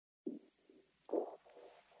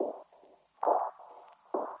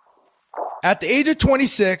At the age of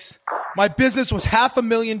 26, my business was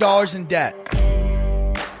 $500,000 in debt.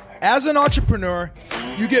 As an entrepreneur,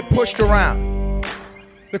 you get pushed around.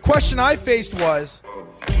 The question I faced was,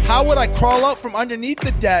 how would I crawl out from underneath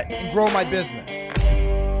the debt and grow my business?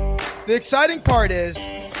 The exciting part is,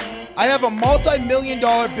 I have a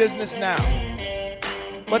multi-million-dollar business now.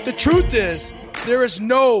 But the truth is, there is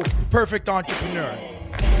no perfect entrepreneur.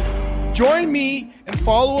 Join me and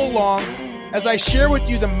follow along as I share with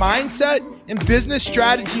you the mindset and business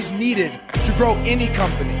strategies needed to grow any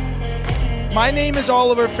company. My name is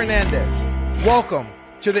Leah Fernandez. Welcome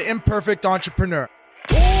to the Imperfect Entrepreneur.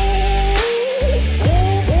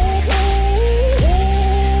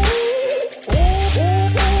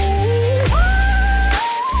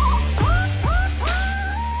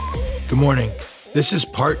 Good morning. This is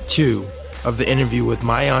part 2 of the interview with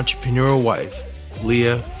my entrepreneurial wife,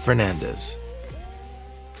 Leah Fernandez.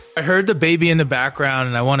 I heard the baby in the background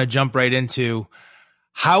and I want to jump right into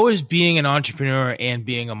how is being an entrepreneur and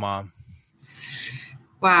being a mom?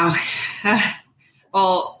 Wow.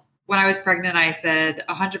 Well, when I was pregnant, I said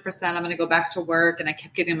 100% I'm going to go back to work. And I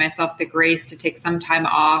kept giving myself the grace to take some time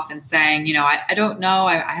off and saying, I don't know.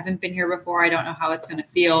 I haven't been here before. I don't know how it's going to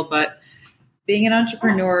feel. But being an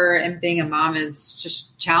entrepreneur and being a mom is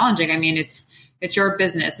just challenging. I mean, it's your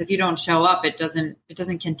business. If you don't show up, it doesn't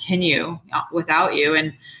continue without you.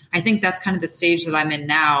 And I think that's kind of the stage that I'm in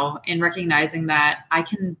now, in recognizing that I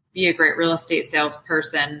can be a great real estate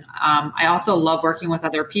salesperson. I also love working with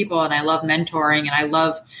other people, and I love mentoring, and I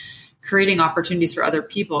love creating opportunities for other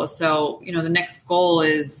people. So, the next goal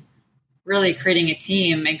is really creating a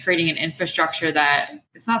team and creating an infrastructure that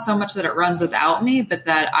it's not so much that it runs without me, but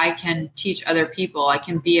that I can teach other people. I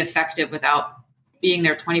can be effective without being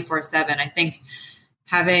there 24/7. I think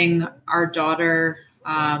having our daughter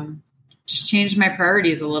just changed my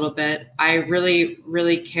priorities a little bit. I really,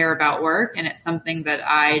 really care about work, and it's something that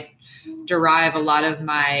I derive a lot of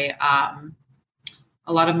my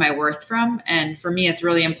worth from. And for me, it's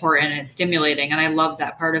really important and it's stimulating, and I love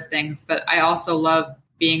that part of things. But I also love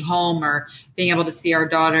being home or being able to see our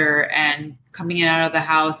daughter and coming in and out of the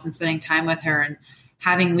house and spending time with her and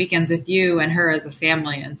having weekends with you and her as a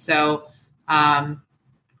family. And so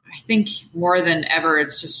I think more than ever,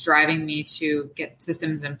 it's just driving me to get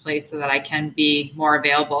systems in place so that I can be more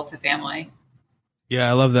available to family. Yeah,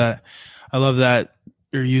 I love that. I love that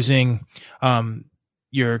you're using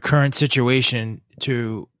your current situation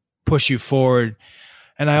to push you forward.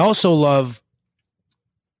 And I also love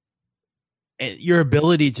your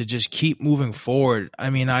ability to just keep moving forward. I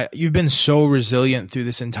mean, you've been so resilient through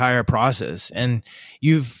this entire process, and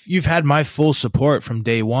you've had my full support from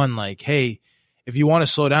day one. Like, hey, if you want to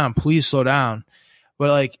slow down, please slow down. But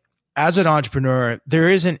like, as an entrepreneur, there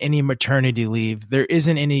isn't any maternity leave. There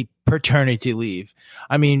isn't any paternity leave.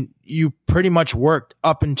 I mean, you pretty much worked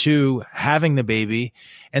up into having the baby.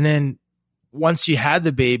 And then once you had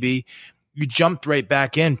the baby, you jumped right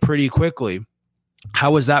back in pretty quickly.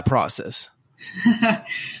 How was that process?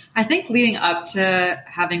 I think leading up to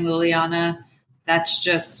having Liliana, that's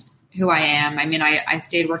just who I am. I mean, I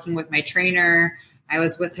stayed working with my trainer. I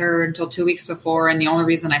was with her until 2 weeks before. And the only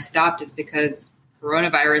reason I stopped is because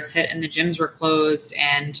coronavirus hit and the gyms were closed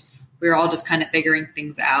and we were all just kind of figuring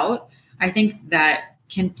things out. I think that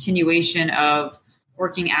continuation of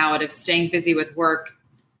working out, of staying busy with work,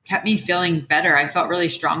 kept me feeling better. I felt really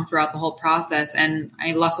strong throughout the whole process. And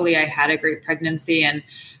luckily I had a great pregnancy, and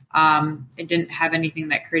I didn't have anything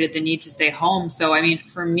that created the need to stay home. So, I mean,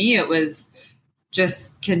 for me, it was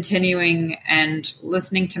just continuing and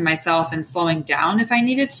listening to myself and slowing down if I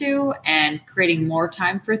needed to, and creating more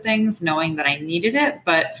time for things, knowing that I needed it.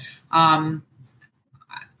 But I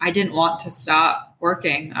didn't want to stop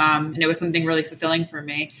working. And it was something really fulfilling for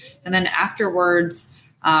me. And then afterwards,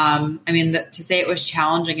 to say it was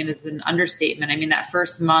challenging, it is an understatement. I mean, that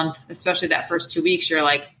first month, especially that first 2 weeks, you're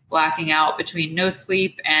like blacking out between no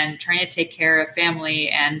sleep and trying to take care of family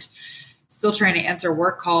and still trying to answer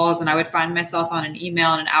work calls. And I would find myself on an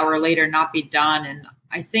email and an hour later not be done. And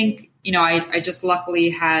I think, I just luckily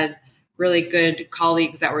had really good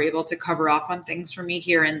colleagues that were able to cover off on things for me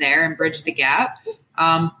here and there and bridge the gap.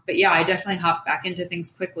 But yeah, I definitely hopped back into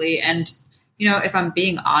things quickly. And, if I'm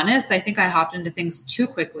being honest, I think I hopped into things too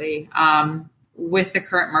quickly. With the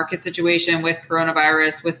current market situation, with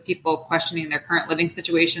coronavirus, with people questioning their current living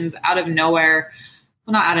situations out of nowhere.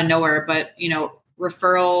 Well, not out of nowhere, but,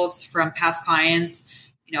 referrals from past clients,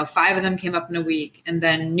 5 of them came up in a week, and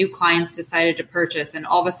then new clients decided to purchase. And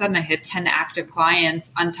all of a sudden I had 10 active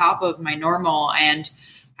clients on top of my normal. And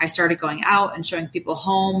I started going out and showing people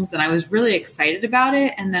homes, and I was really excited about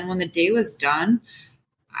it. And then when the day was done,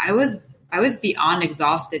 I was I was beyond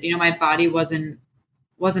exhausted. My body wasn't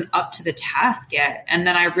up to the task yet. And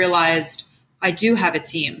then I realized I do have a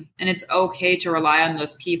team, and it's okay to rely on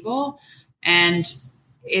those people. And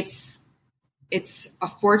it's a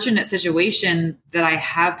fortunate situation that I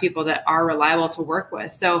have people that are reliable to work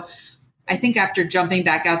with. So I think after jumping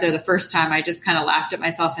back out there the first time, I just kind of laughed at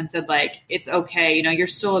myself and said, like, it's okay. You're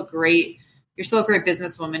still a great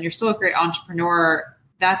businesswoman. You're still a great entrepreneur.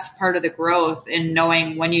 That's part of the growth in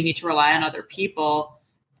knowing when you need to rely on other people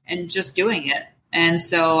and just doing it. And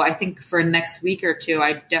so I think for next week or two,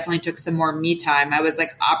 I definitely took some more me time. I was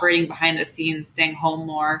like operating behind the scenes, staying home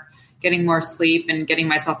more, getting more sleep, and getting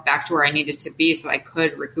myself back to where I needed to be so I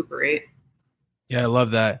could recuperate. Yeah, I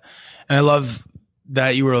love that. And I love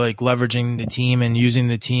that you were like leveraging the team and using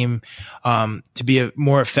the team to be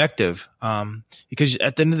more effective. Because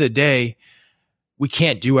at the end of the day, we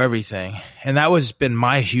can't do everything. And that was been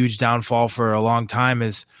my huge downfall for a long time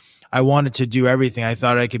is I wanted to do everything. I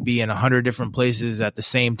thought I could be in 100 different places at the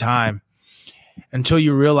same time until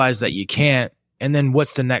you realize that you can't. And then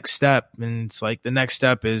what's the next step? And it's like the next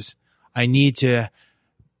step is I need to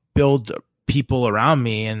build people around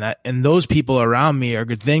me, and those people around me are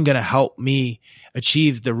then going to help me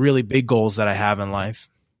achieve the really big goals that I have in life.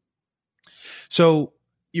 So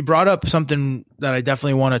you brought up something that I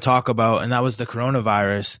definitely want to talk about, and that was the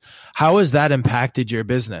coronavirus. How has that impacted your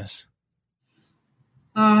business?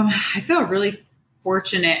 I feel really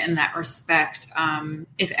fortunate in that respect.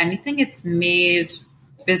 If anything, it's made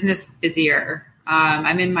business busier.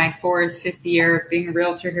 I'm in my fifth year of being a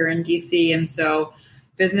realtor here in DC. And so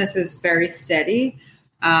business is very steady.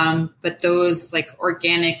 But those like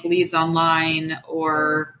organic leads online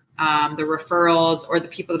or the referrals or the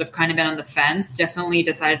people that have kind of been on the fence definitely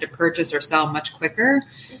decided to purchase or sell much quicker.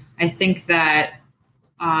 I think that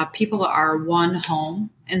people are home.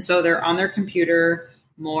 And so they're on their computer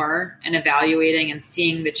more and evaluating and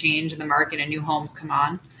seeing the change in the market and new homes come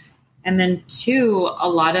on. And then two, a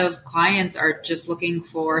lot of clients are just looking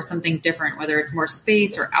for something different, whether it's more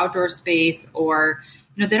space or outdoor space, or,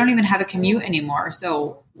 they don't even have a commute anymore.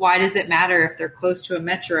 So why does it matter if they're close to a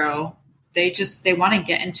metro? They want to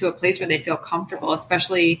get into a place where they feel comfortable,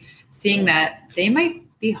 especially seeing that they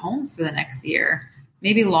might be home for the next year,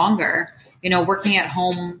 maybe longer. Working at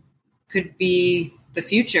home could be the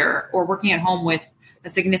future, or working at home with a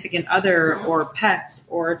significant other or pets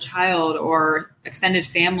or a child or extended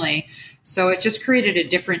family. So it just created a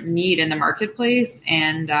different need in the marketplace.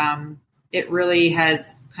 And it really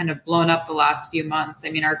has kind of blown up the last few months. I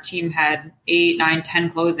mean, our team had 8, 9, 10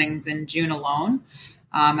 closings in June alone.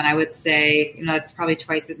 And I would say, that's probably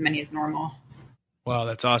twice as many as normal. Wow,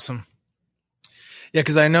 that's awesome. Yeah,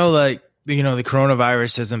 because I know the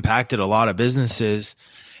coronavirus has impacted a lot of businesses,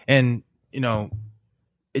 and,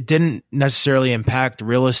 it didn't necessarily impact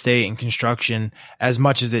real estate and construction as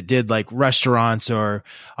much as it did like restaurants or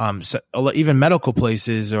even medical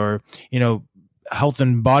places or, health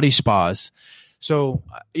and body spas. So,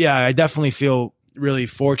 yeah, I definitely feel really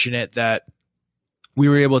fortunate that we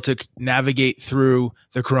were able to navigate through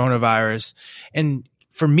the coronavirus. And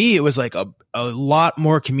for me, it was like a lot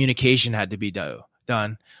more communication had to be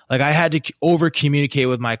done. Like I had to over communicate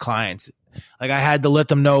with my clients. Like I had to let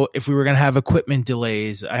them know if we were going to have equipment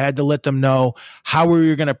delays. I had to let them know how we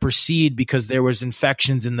were going to proceed because there was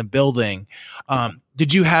infections in the building.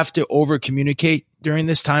 Did you have to over communicate during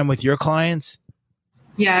this time with your clients?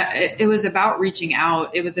 Yeah, it was about reaching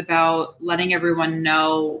out. It was about letting everyone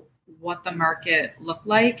know what the market looked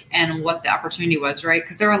like and what the opportunity was, right?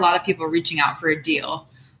 Because there are a lot of people reaching out for a deal.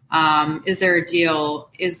 Is there a deal?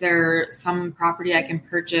 Is there some property I can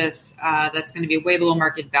purchase that's going to be way below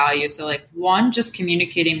market value? So like one, just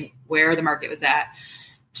communicating where the market was at.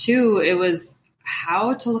 Two, it was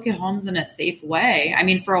how to look at homes in a safe way. I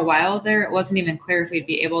mean, for a while there, it wasn't even clear if we'd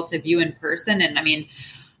be able to view in person. And I mean,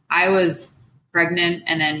 I was pregnant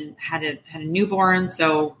and then had a newborn.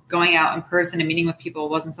 So going out in person and meeting with people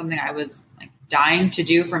wasn't something I was like dying to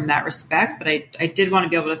do from that respect, but I did want to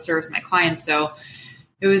be able to service my clients. So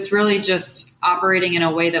it was really just operating in a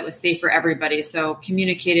way that was safe for everybody. So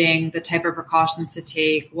communicating the type of precautions to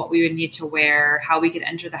take, what we would need to wear, how we could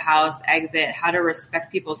enter the house, exit, how to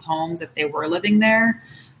respect people's homes if they were living there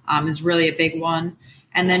is really a big one.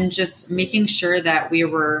 And then just making sure that we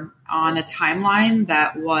were on a timeline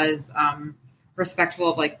that was respectful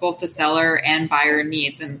of like both the seller and buyer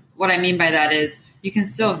needs. And what I mean by that is you can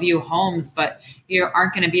still view homes, but you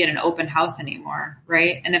aren't going to be at an open house anymore,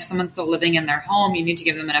 right? And if someone's still living in their home, you need to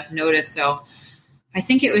give them enough notice. So I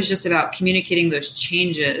think it was just about communicating those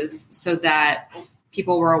changes so that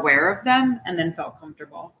people were aware of them and then felt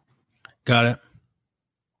comfortable. Got it.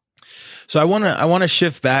 So I want to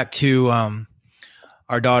shift back to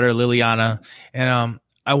our daughter Liliana, and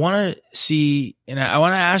I want to see, and I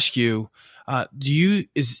want to ask you,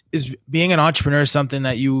 is being an entrepreneur something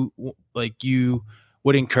that you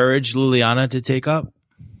would encourage Liliana to take up?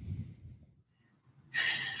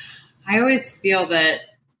 I always feel that,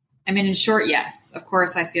 I mean, in short, yes. Of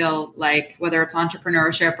course, I feel like whether it's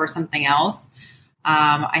entrepreneurship or something else,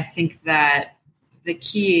 I think that the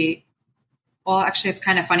key, well, actually, it's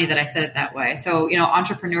kind of funny that I said it that way. So,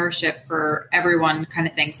 entrepreneurship for everyone kind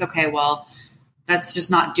of thinks, okay, well, that's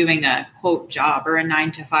just not doing a quote job or a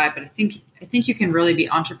 9 to 5. But I think you can really be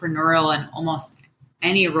entrepreneurial in almost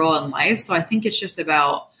any role in life. So I think it's just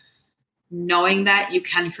about knowing that you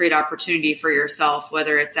can create opportunity for yourself,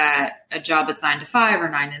 whether it's at a job that's 9 to 5 or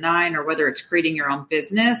 9 to 9, or whether it's creating your own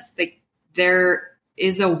business. There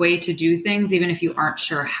is a way to do things, even if you aren't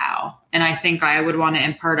sure how. And I think I would want to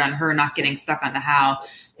impart on her not getting stuck on the how,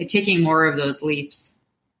 taking more of those leaps.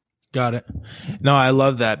 Got it. No, I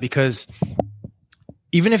love that, because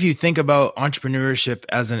even if you think about entrepreneurship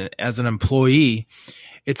as an employee,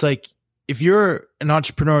 it's like, if you're an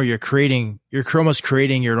entrepreneur, you're almost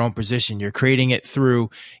creating your own position. You're creating it through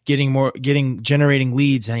generating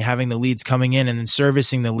leads and having the leads coming in, and then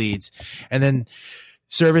servicing the leads, and then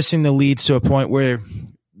servicing the leads to a point where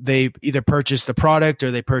they either purchase the product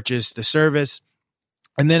or they purchase the service.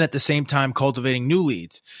 And then at the same time, cultivating new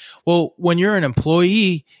leads. Well, when you're an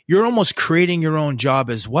employee, you're almost creating your own job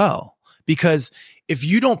as well, because if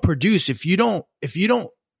you don't produce, if you don't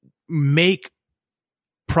make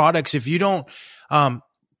products, if you don't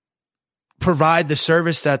provide the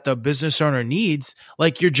service that the business owner needs,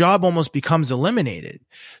 like, your job almost becomes eliminated.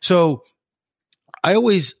 So I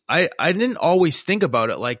didn't always think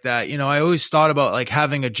about it like that. I always thought about like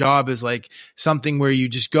having a job as like something where you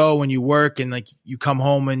just go and you work and like you come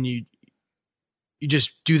home and you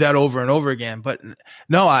just do that over and over again. But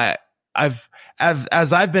no, as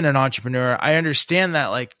I've been an entrepreneur, I understand that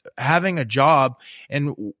like having a job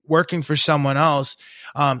and working for someone else,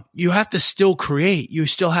 you have to still create. You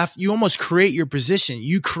almost create your position.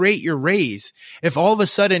 You create your raise. If all of a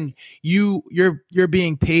sudden you're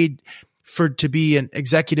being paid to be an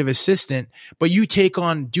executive assistant, but you take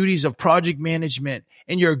on duties of project management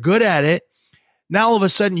and you're good at it, now all of a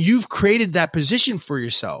sudden you've created that position for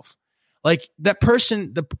yourself. Like, that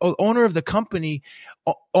person, the owner of the company,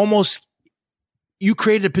 almost, you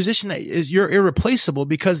created a position that you're irreplaceable,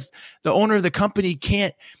 because the owner of the company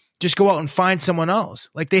can't just go out and find someone else.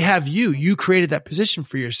 Like, they have you created that position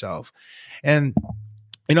for yourself. And,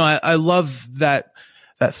 I love that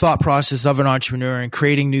thought process of an entrepreneur and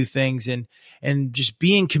creating new things, and just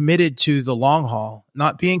being committed to the long haul,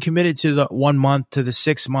 not being committed to the 1 month, to the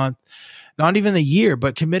 6 month, not even the year,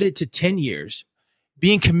 but committed to 10 years,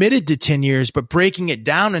 being committed to 10 years, but breaking it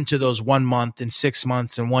down into those 1 month and 6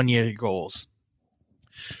 months and 1 year goals.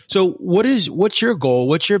 So what's your goal?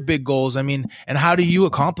 What's your big goals? I mean, and how do you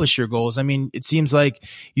accomplish your goals? I mean, it seems like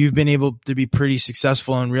you've been able to be pretty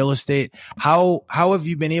successful in real estate. How have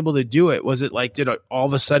you been able to do it? Was it like, did all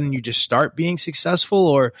of a sudden you just start being successful,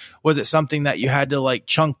 or was it something that you had to like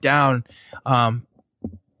chunk down,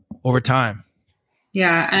 over time?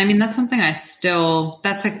 Yeah. And I mean, that's something that's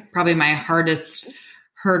like probably my hardest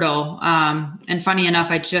hurdle. And funny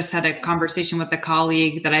enough, I just had a conversation with a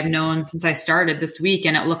colleague that I've known since I started this week,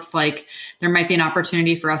 and it looks like there might be an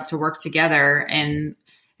opportunity for us to work together. And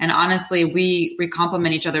honestly, we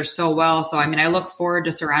complement each other so well. So, I mean, I look forward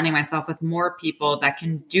to surrounding myself with more people that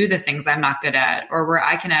can do the things I'm not good at, or where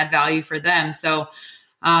I can add value for them. So,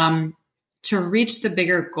 to reach the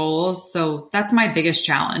bigger goals. So that's my biggest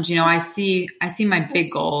challenge. I see my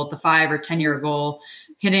big goal, the 5 or 10 year goal,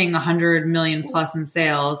 hitting 100 million plus in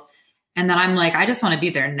sales. And then I'm like, I just want to be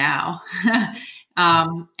there now.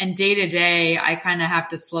 And day to day, I kind of have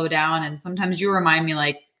to slow down. And sometimes you remind me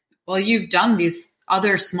like, well, you've done these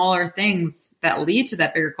other smaller things that lead to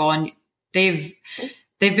that bigger goal, and they've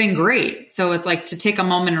been great. So it's like to take a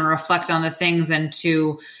moment and reflect on the things, and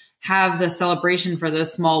to have the celebration for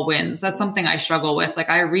those small wins. That's something I struggle with.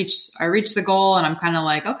 Like, I reach the goal and I'm kind of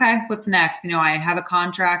like, okay, what's next? I have a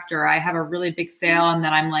contract, or I have a really big sale, and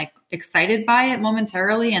then I'm like excited by it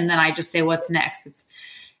momentarily. And then I just say, what's next?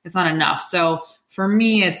 It's not enough. So for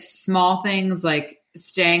me, it's small things like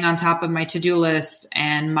staying on top of my to-do list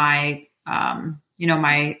and my,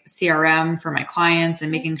 my CRM for my clients,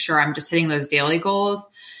 and making sure I'm just hitting those daily goals,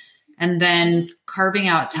 and then carving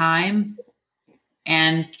out time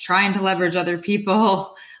and trying to leverage other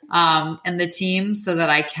people and the team so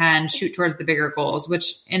that I can shoot towards the bigger goals,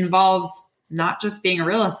 which involves not just being a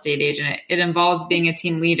real estate agent. It involves being a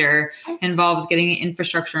team leader, involves getting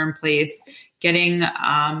infrastructure in place, getting,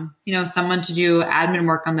 someone to do admin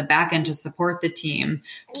work on the back end to support the team,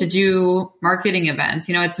 to do marketing events.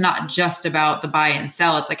 It's not just about the buy and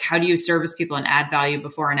sell. It's like, how do you service people and add value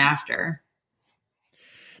before and after?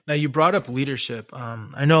 Now, you brought up leadership.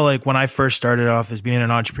 I know, like, when I first started off as being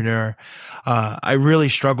an entrepreneur, I really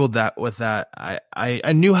struggled with that.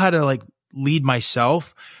 I knew how to, like, lead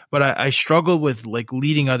myself, but I struggled with, like,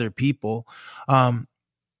 leading other people. And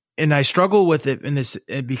I struggle with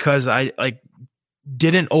it because I, like,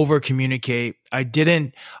 didn't over communicate. I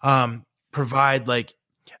didn't provide, like,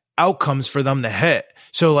 outcomes for them to hit.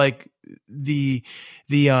 So, like, the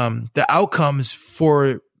outcomes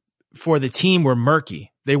for the team were murky.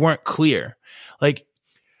 They weren't clear. Like,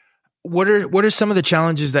 what are some of the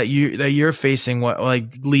challenges that you're facing,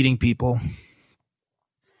 like, leading people?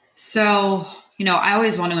 So, I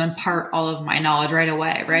always want to impart all of my knowledge right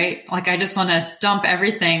away, right? Like, I just want to dump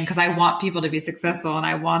everything because I want people to be successful and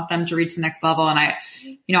I want them to reach the next level. And I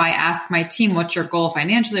ask my team, what's your goal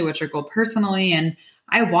financially? What's your goal personally? And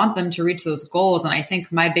I want them to reach those goals. And I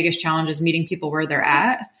think my biggest challenge is meeting people where they're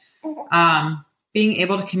at. Being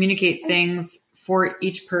able to communicate things for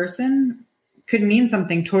each person could mean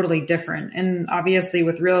something totally different. And obviously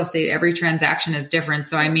with real estate, every transaction is different.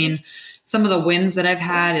 So, I mean, some of the wins that I've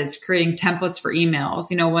had is creating templates for emails.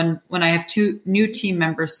 When I have 2 new team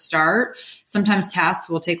members start, sometimes tasks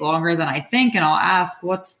will take longer than I think. And I'll ask,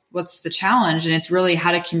 what's the challenge? And it's really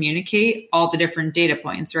how to communicate all the different data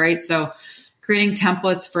points, right? So creating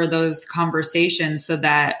templates for those conversations so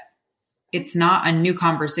that it's not a new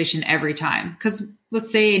conversation every time. Because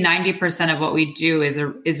let's say 90% of what we do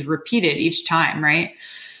is repeated each time, right?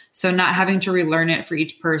 So not having to relearn it for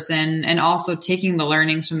each person, and also taking the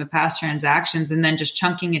learnings from the past transactions and then just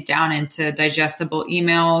chunking it down into digestible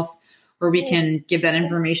emails where we can give that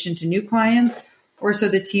information to new clients, or so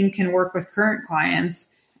the team can work with current clients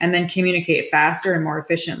and then communicate faster and more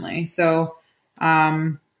efficiently. So,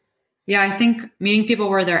 I think meeting people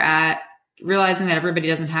where they're at, realizing that everybody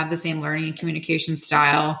doesn't have the same learning and communication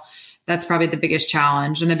style, that's probably the biggest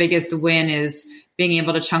challenge. And the biggest win is being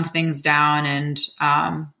able to chunk things down and,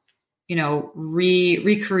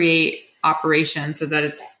 recreate operations so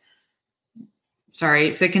that so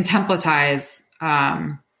it can templatize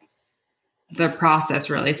the process,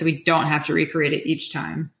 really, so we don't have to recreate it each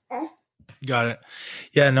time. Got it.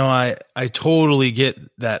 Yeah, no, I totally get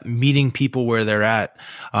that meeting people where they're at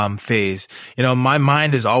phase. My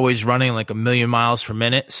mind is always running like 1,000,000 miles per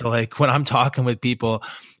minute. So, like, when I'm talking with people,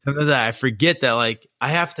 I forget that, like, I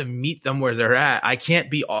have to meet them where they're at. I can't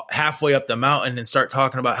be halfway up the mountain and start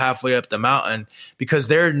talking about halfway up the mountain, because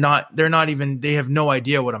they have no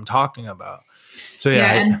idea what I'm talking about. So,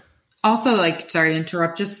 yeah. And also, like, sorry to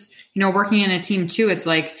interrupt, just, working in a team too, it's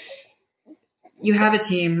like, you have a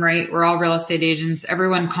team, right? We're all real estate agents.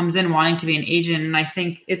 Everyone comes in wanting to be an agent. And I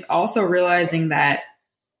think it's also realizing that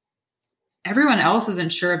everyone else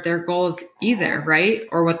isn't sure of their goals either, right?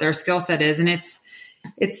 Or what their skill set is. And it's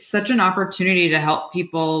such an opportunity to help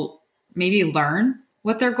people maybe learn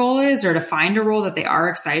what their goal is, or to find a role that they are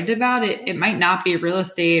excited about. It might not be real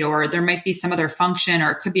estate, or there might be some other function, or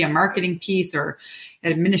it could be a marketing piece or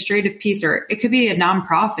an administrative piece, or it could be a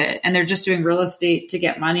nonprofit and they're just doing real estate to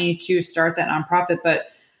get money to start that nonprofit. But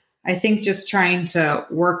I think just trying to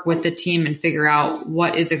work with the team and figure out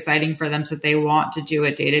what is exciting for them so that they want to do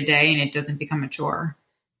it day to day and it doesn't become a chore.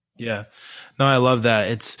 Yeah. No, I love that.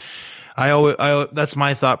 That's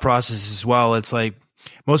my thought process as well. It's like,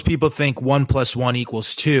 most people think 1 + 1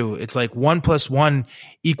 = 2. It's like 1 + 1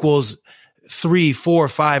 = 3, 4,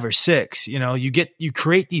 5, or 6. You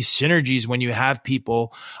create these synergies when you have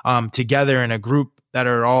people together in a group that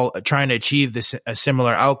are all trying to achieve a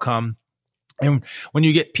similar outcome. And when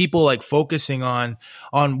you get people, like, focusing on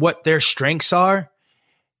what their strengths are,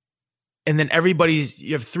 and then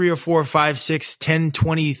you have 3 or 4 or 5, 6, 10,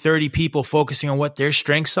 20, 30 people focusing on what their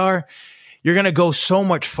strengths are, you're going to go so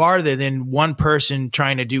much farther than one person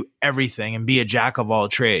trying to do everything and be a jack of all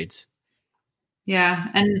trades. Yeah.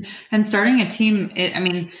 And starting a team,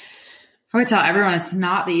 I would tell everyone it's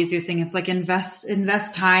not the easiest thing. It's like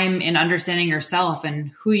invest time in understanding yourself and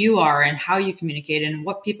who you are and how you communicate and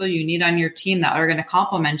what people you need on your team that are going to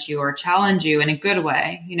compliment you or challenge you in a good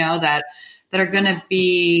way, that are going to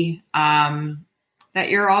be, that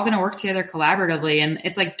you're all going to work together collaboratively. And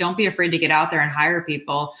it's like, don't be afraid to get out there and hire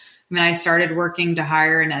people. I started working to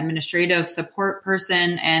hire an administrative support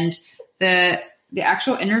person, and the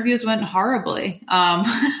actual interviews went horribly.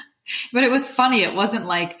 But it was funny. It wasn't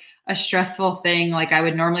like a stressful thing like I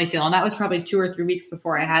would normally feel. And that was probably 2 or 3 weeks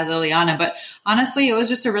before I had Liliana. But honestly, it was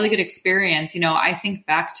just a really good experience. I think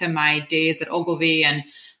back to my days at Ogilvy, and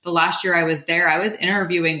the last year I was there, I was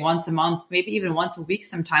interviewing once a month, maybe even once a week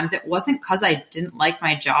sometimes. It wasn't because I didn't like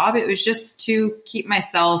my job. It was just to keep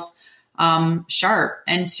myself sharp,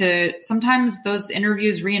 and to sometimes those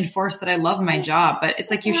interviews reinforce that I love my job. But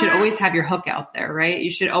it's like, you should always have your hook out there, right?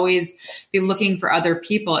 You should always be looking for other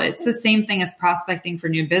people. It's the same thing as prospecting for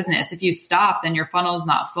new business. If you stop, then your funnel is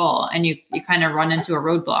not full, and you kind of run into a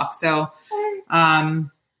roadblock. So,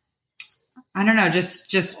 I don't know,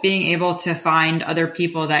 just being able to find other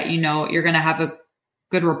people that, you're going to have a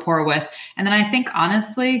good rapport with. And then I think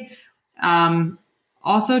honestly,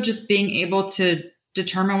 also just being able to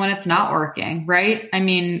determine when it's not working, right? I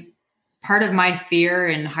mean, part of my fear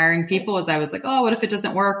in hiring people is I was like, oh, what if it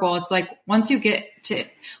doesn't work? Well, it's like, once you get good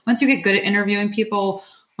at interviewing people,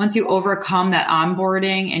 once you overcome that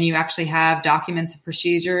onboarding and you actually have documents and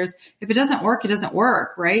procedures, if it doesn't work, it doesn't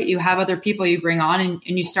work, right? You have other people you bring on and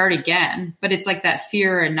you start again. But it's like that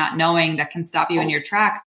fear and not knowing that can stop you in your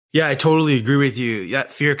tracks. Yeah, I totally agree with you.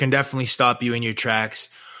 That fear can definitely stop you in your tracks,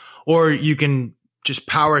 or you can just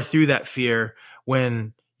power through that fear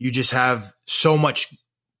when you just have so much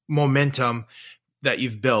momentum that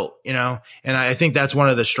you've built, and I think that's one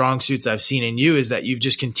of the strong suits I've seen in you, is that you've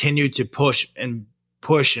just continued to push and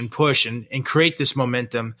create this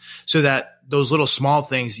momentum, so that those little small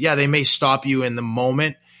things, yeah, they may stop you in the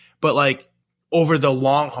moment, but like over the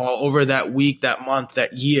long haul, over that week, that month,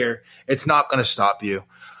 that year, it's not going to stop you.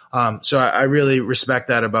 So I really respect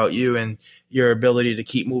that about you and your ability to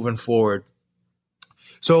keep moving forward.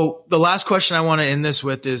 So the last question I want to end this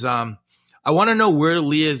with is, I want to know where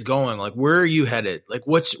Leah is going. Like, where are you headed? Like,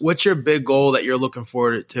 what's your big goal that you're looking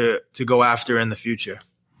forward to go after in the future?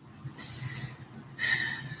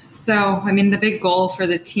 So, I mean, the big goal for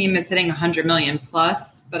the team is hitting 100 million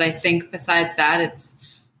plus, but I think besides that, it's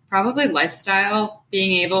probably lifestyle,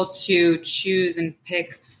 being able to choose and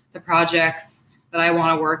pick the projects that I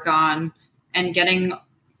want to work on and getting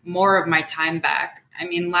more of my time back. I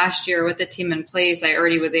mean, last year with the team in place, I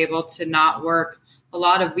already was able to not work a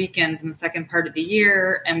lot of weekends in the second part of the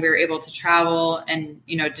year, and we were able to travel and,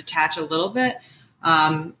 detach a little bit.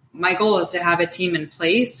 My goal is to have a team in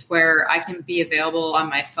place where I can be available on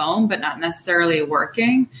my phone, but not necessarily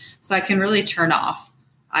working, so I can really turn off.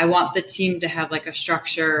 I want the team to have like a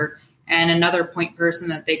structure and another point person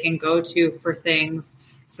that they can go to for things,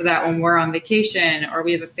 so that when we're on vacation or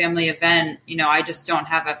we have a family event, I just don't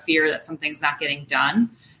have a fear that something's not getting done.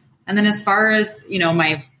 And then as far as,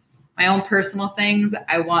 my own personal things,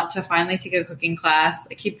 I want to finally take a cooking class.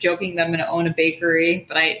 I keep joking that I'm going to own a bakery,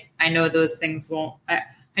 but I know those things won't.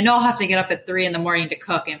 I know I'll have to get up at 3 a.m. to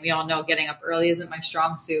cook, and we all know getting up early isn't my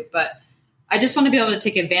strong suit, but I just want to be able to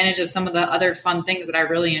take advantage of some of the other fun things that I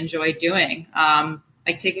really enjoy doing.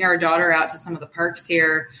 Like taking our daughter out to some of the parks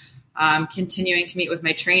here, continuing to meet with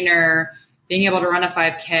my trainer, being able to run a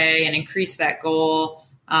 5K and increase that goal,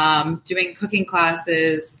 doing cooking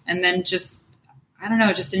classes, and then just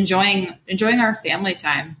enjoying our family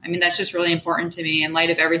time. I mean, that's just really important to me in light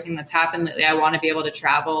of everything that's happened lately. I want to be able to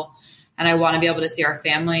travel, and I want to be able to see our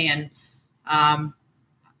family. And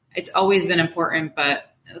it's always been important,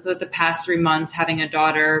 but with the past 3 months, having a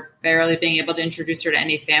daughter, barely being able to introduce her to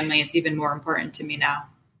any family, it's even more important to me now.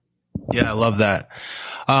 Yeah, I love that.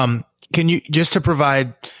 Can you, just to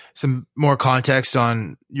provide some more context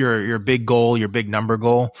on your big goal, your big number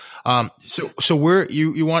goal? So where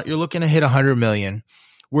you're looking to hit 100 million.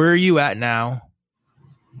 Where are you at now?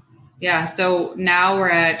 Yeah. So now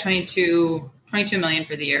we're at 22 million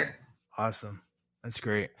for the year. Awesome. That's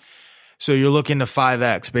great. So you're looking to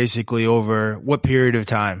 5X basically over what period of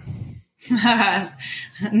time?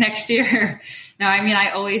 Next year. No, I mean, I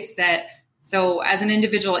always set, so as an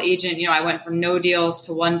individual agent, I went from no deals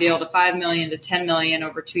to 1 deal to 5 million to 10 million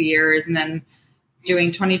over 2 years, and then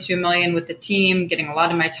doing 22 million with the team, getting a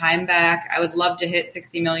lot of my time back. I would love to hit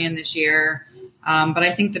 60 million this year. But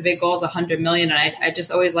I think the big goal is 100 million. And I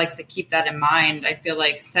just always like to keep that in mind. I feel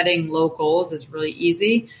like setting low goals is really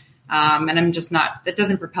easy. And I'm just not, that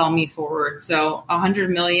doesn't propel me forward. So 100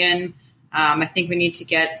 million, I think we need to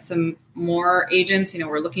get some more agents.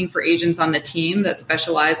 We're looking for agents on the team that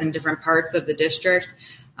specialize in different parts of the district.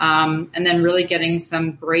 And then really getting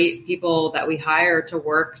some great people that we hire to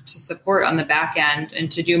work to support on the back end and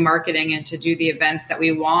to do marketing and to do the events that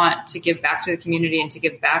we want to give back to the community and to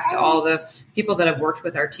give back to all the people that have worked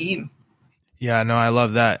with our team. Yeah, no, I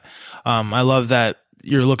love that. I love that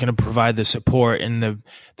you're looking to provide the support and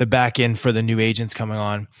the back end for the new agents coming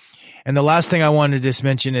on. And the last thing I wanted to just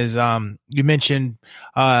mention is, you mentioned,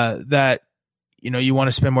 that you want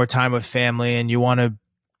to spend more time with family, and you want to,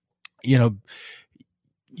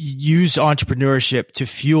 use entrepreneurship to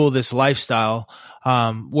fuel this lifestyle,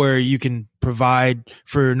 where you can provide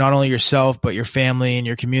for not only yourself, but your family and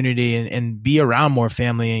your community, and be around more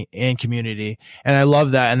family and community. And I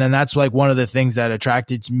love that. And then that's like one of the things that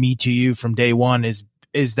attracted me to you from day one is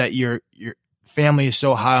that your family is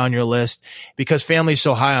so high on your list, because family is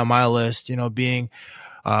so high on my list, being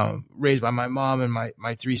raised by my mom and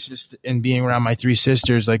my three sisters, and being around my three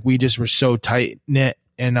sisters, like we just were so tight knit.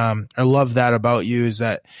 And I love that about you, is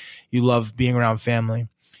that you love being around family.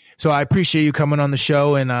 So I appreciate you coming on the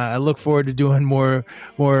show, and I look forward to doing more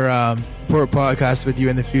podcasts with you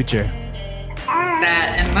in the future.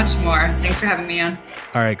 That and much more. Thanks for having me on.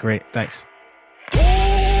 All right, great. Thanks.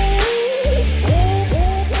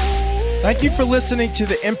 Thank you for listening to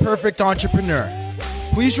The Imperfect Entrepreneur.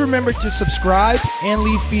 Please remember to subscribe and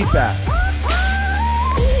leave feedback.